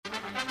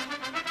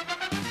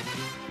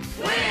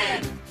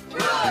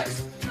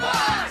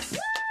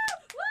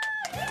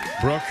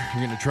Brooke,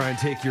 you're going to try and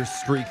take your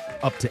streak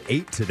up to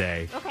 8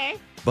 today. Okay.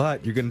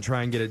 But you're going to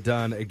try and get it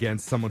done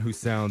against someone who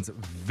sounds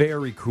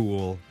very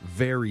cool,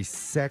 very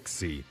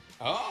sexy.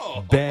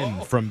 Oh. Ben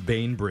from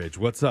Bainbridge.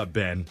 What's up,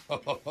 Ben?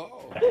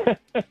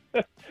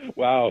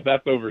 Wow,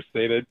 that's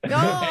overstated.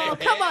 Oh,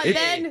 come on, Hey.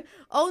 Ben.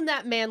 Own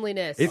that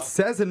manliness. It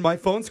says in my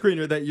phone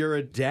screener that you're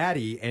a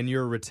daddy and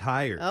you're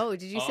retired. Oh,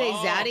 did you say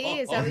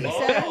zaddy? Is that what you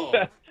Oh.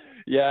 said?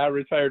 Yeah,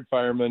 retired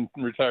fireman,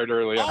 retired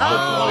early. Oh,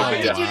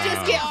 unfortunately, Did but you yeah.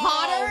 just get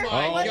hotter? Oh,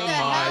 my what God. the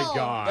hell?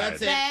 God. That's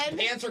Ben? it.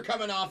 Pants are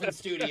coming off in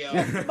studio.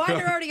 Mine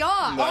are already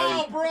off.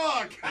 Oh,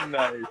 Brooke.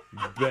 Nice.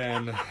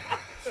 Ben,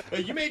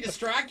 You may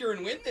distract her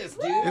and win this,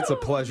 dude. it's a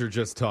pleasure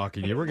just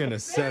talking to you. We're going to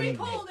send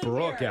cold in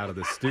Brooke here. out of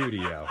the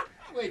studio.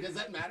 Wait, does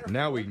that matter?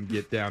 Now we can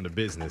get down to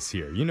business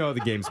here. You know how the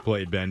game's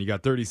played, Ben. You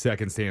got 30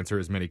 seconds to answer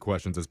as many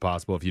questions as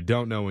possible. If you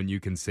don't know when you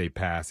can say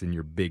pass in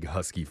your big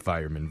husky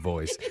fireman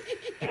voice.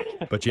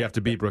 But you have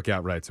to beat Brooke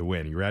outright to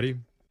win. You ready?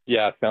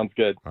 Yeah, sounds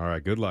good. All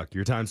right, good luck.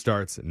 Your time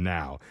starts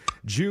now.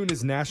 June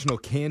is National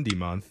Candy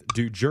Month.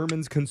 Do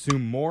Germans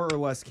consume more or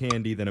less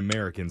candy than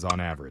Americans on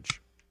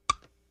average?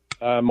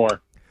 More.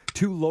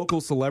 2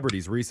 local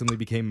celebrities recently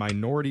became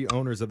minority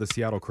owners of the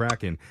Seattle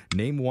Kraken.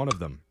 Name one of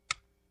them.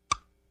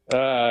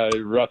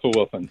 Russell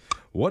Wilson.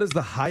 What is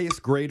the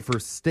highest grade for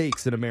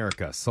steaks in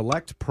America?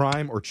 Select,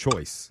 prime, or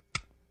choice?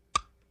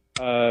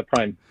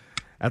 Prime.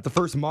 At the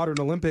first modern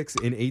Olympics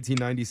in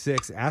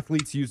 1896,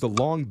 athletes used a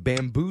long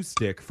bamboo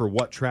stick for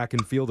what track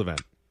and field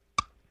event?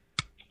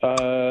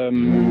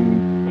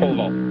 Pole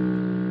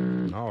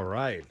vault. All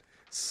right.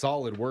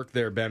 Solid work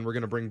there, Ben. We're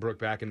going to bring Brooke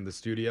back into the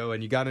studio.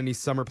 And you got any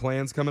summer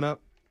plans coming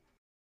up?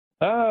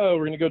 Oh,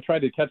 we're going to go try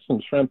to catch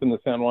some shrimp in the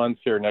San Juans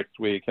here next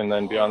week, and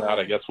then beyond that,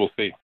 I guess we'll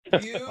see.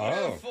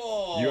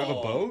 Beautiful. You have a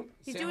boat?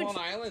 He's San doing Juan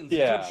Islands.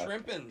 Yeah. Doing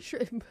shrimping.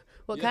 Shrimp.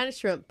 What Yeah. kind of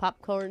shrimp?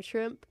 Popcorn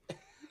shrimp?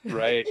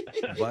 Right.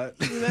 What?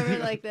 Remember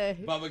like the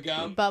Bubba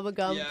gum. Bubba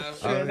gum Yeah. Oh,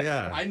 shrimp?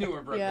 yeah. I knew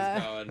where Brooke Yeah.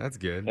 was going. That's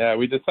good. Yeah,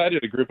 we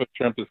decided a group of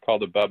shrimp is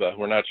called a bubba.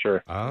 We're not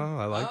sure. Oh,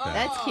 I like that.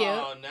 That's cute.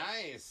 Oh,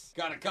 nice.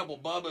 Got a couple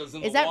Bubbas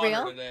in Is the that water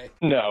real? today.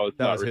 No, it's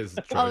That not was real. his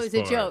choice. Oh, it was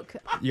a for- joke.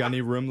 You got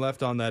any room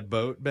left on that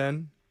boat,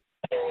 Ben?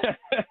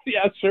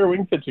 Yeah, sure, we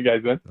can pitch you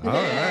guys in. All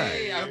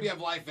Hey, right. I hope you have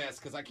life vests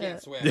because I can't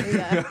swim.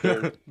 Yeah.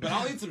 But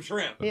I'll eat some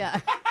shrimp. Yeah.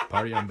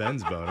 Party on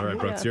Ben's boat. All right,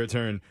 Brooke, it's your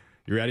turn.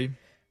 You ready?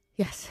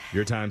 Yes.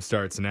 Your time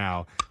starts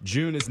now.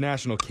 June is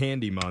National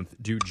Candy Month.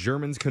 Do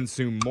Germans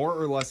consume more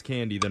or less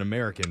candy than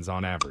Americans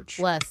on average?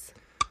 Less.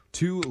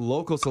 2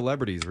 local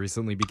celebrities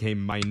recently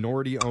became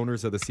minority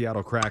owners of the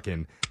Seattle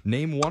Kraken.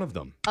 Name one of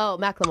them. Oh,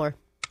 Macklemore.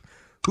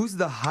 What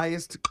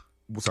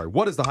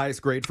is the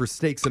highest grade for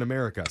steaks in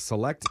America?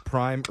 Select,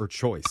 prime, or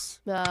choice?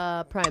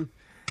 Prime.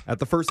 At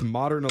the first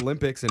modern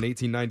Olympics in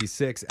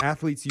 1896,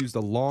 athletes used a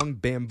long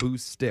bamboo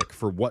stick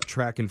for what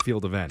track and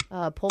field event?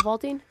 Pole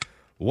vaulting.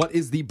 What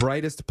is the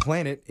brightest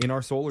planet in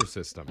our solar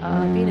system?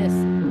 Venus.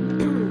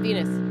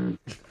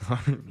 Venus.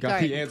 Got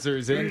sorry. the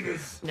answers in.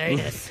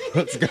 Venus.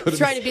 Let's go to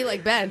Trying to be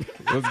like Ben.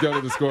 let's go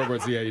to the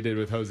scoreboard. See how you did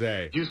with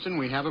Jose Houston,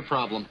 we have a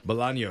problem.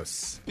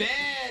 Bolaños.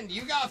 Ben,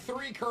 you got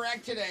 3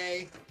 correct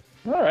today.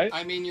 All right.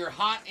 I mean, you're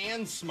hot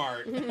and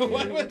smart.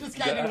 What would this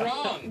guy do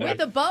wrong? With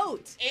the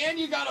boat. And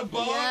you got a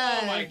boat. Yeah.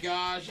 Oh my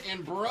gosh.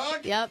 And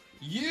Brooke, Yep.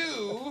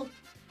 you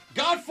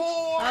got 4.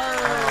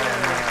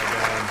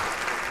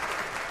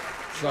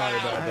 Sorry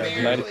about Wow, that.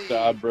 barely. Nice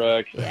job,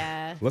 Brooke.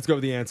 Yeah. Let's go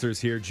with the answers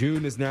here.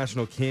 June is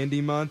National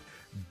Candy Month.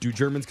 Do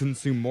Germans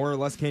consume more or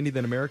less candy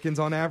than Americans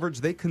on average?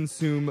 They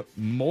consume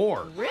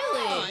more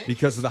Really?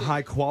 because of the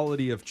high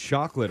quality of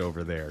chocolate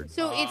over there.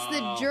 So it's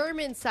the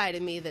German side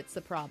of me that's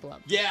the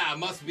problem. Yeah,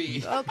 must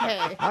be.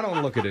 Okay. I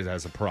don't look at it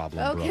as a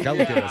problem, Okay. Brooke. I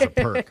look at it as a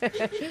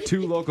perk.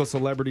 2 local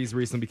celebrities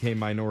recently became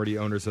minority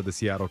owners of the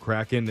Seattle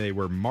Kraken. They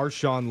were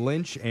Marshawn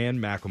Lynch and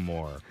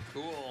Macklemore.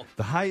 Cool.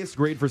 The highest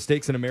grade for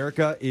steaks in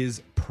America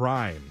is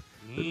prime.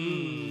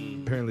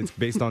 Apparently, it's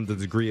based on the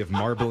degree of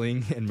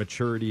marbling and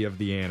maturity of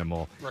the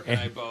animal. Brooke and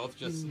I both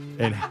just,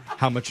 And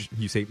how much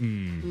you say,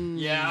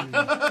 yeah.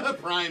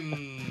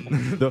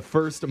 Prime. The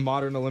first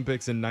modern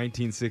Olympics in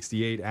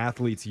 1968,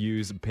 athletes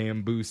used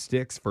bamboo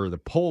sticks for the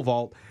pole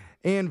vault,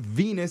 and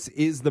Venus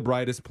is the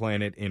brightest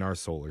planet in our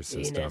solar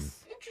system.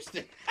 Venus.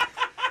 Interesting.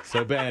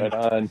 So, Ben, Right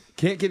on.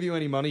 can't give you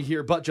any money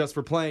here, but just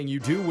for playing,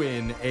 you do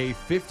win a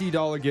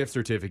 $50 gift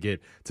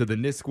certificate to the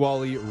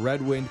Nisqually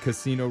Red Wind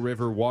Casino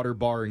River Water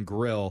Bar and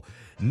Grill.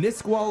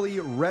 Nisqually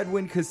Red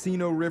Wind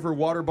Casino River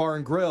Water Bar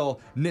and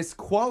Grill.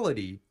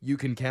 Nisquality you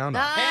can count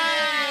on. Hey,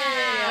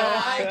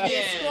 I like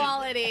It's it.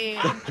 quality.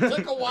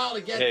 Took a while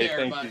to get Hey, there,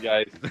 thank but you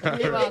guys.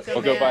 You're welcome,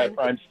 We'll go buy a man.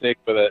 prime steak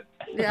with it.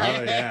 Yeah.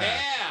 Oh, yeah.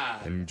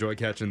 yeah. Enjoy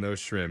catching those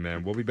shrimp,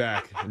 man. We'll be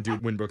back and do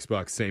Winbrooks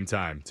Bucks same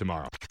time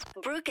tomorrow.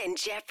 Brooke and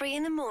Jeffrey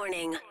in the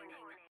morning.